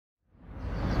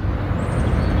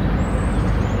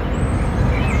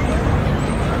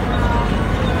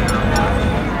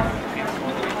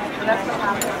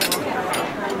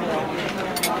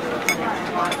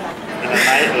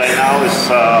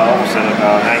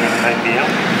9 p.m.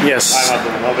 Yes. I'm at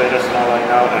the NoVe restaurant right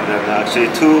now, and then actually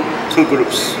two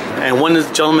groups. And one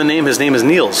gentleman his name is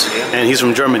Niels, and he's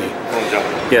from Germany. From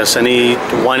Germany. Yes, and he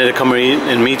wanted to come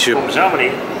and meet you. From Germany,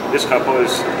 this couple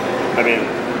is, I mean,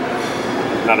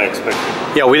 not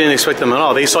expected. Yeah, we didn't expect them at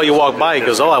all. They saw you walk by, he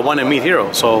goes, oh, I want to meet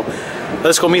Hiro. So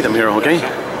let's go meet them, Hiro, okay?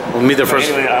 We'll meet there first.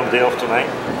 Anyway, I'm day off tonight.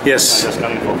 Yes. I'm just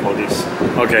coming for this.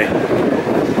 Okay.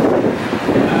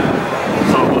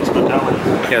 So go to the Germany.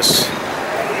 Yes.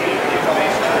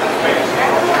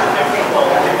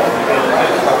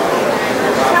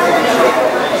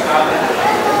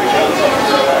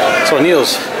 So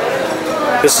Niels,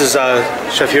 this is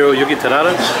Chef Hiroyuki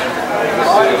Terada.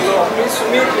 Nice to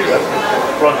meet you.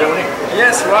 From Germany?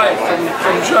 Yes, right.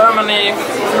 From Germany,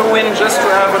 flew in just to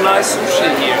have a nice sushi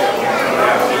here.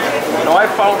 You know, I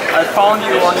found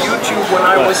you on YouTube when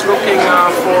I was looking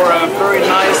for a very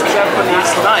nice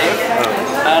Japanese knife,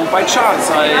 and by chance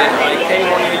I came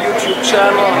on your YouTube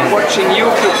channel watching you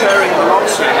preparing the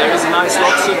lobster. There is a nice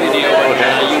lobster video on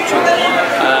YouTube,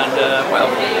 and well,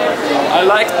 I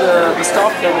like the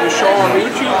stuff that you show on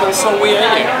YouTube, and so we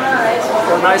are here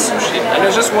for nice sushi. And I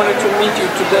just wanted to meet you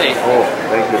today. Oh,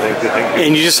 thank you, thank you, thank you.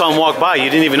 And you just saw him walk by. You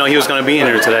didn't even know he was going to be in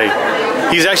here today.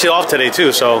 He's actually off today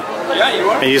too, so. Yeah, you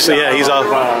are? And you said, yeah, he's off.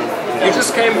 You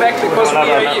just came back because we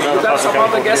are here. You got some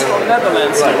other guests from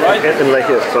Netherlands here, right? Getting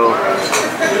like it, so.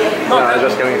 No, yeah, I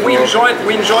just came we enjoyed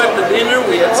the dinner.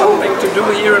 We had something to do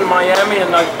here in Miami,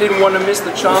 and I didn't want to miss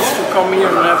the chance to come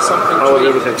here and have something to eat. How was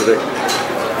everything today?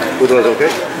 Food was okay?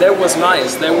 That was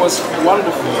nice. That was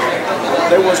wonderful.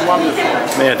 That was wonderful.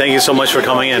 Man, thank you so much for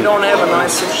coming in. We don't have a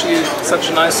nice sushi,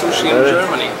 such a nice sushi in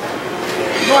Germany.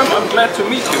 No, I'm glad to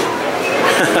meet you.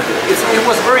 It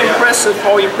was very impressive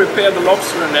how you prepare the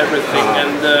lobster and everything,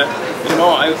 and you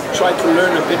know, I tried to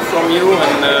learn a bit from you,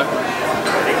 and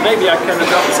maybe I can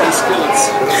adopt some skills.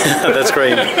 That's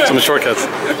great. Some shortcuts.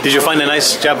 Did you find a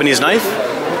nice Japanese knife?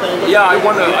 Yeah, I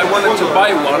wanted to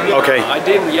buy one. Okay. I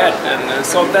didn't yet, and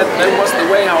so that was the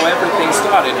way how everything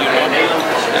started, you know.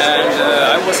 And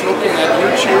I was looking at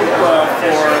YouTube for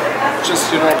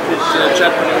just, you know, put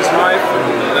Japanese knife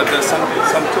and some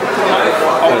tuku knife,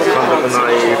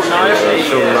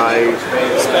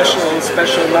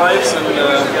 special knives, and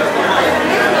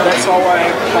that's how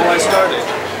I started.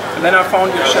 And then I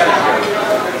found your channel.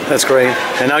 That's great.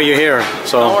 And now you're here.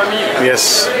 So now I'm here.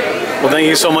 Yes. Well, thank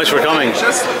you so much for coming.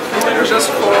 Just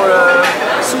for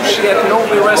sushi at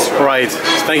NoVe restaurant. Right.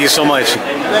 Thank you so much.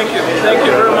 Thank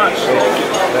you very much.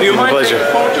 Do you mind taking a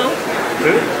photo?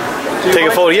 Take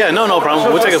a photo? Yeah, no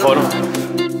problem. We'll take a photo.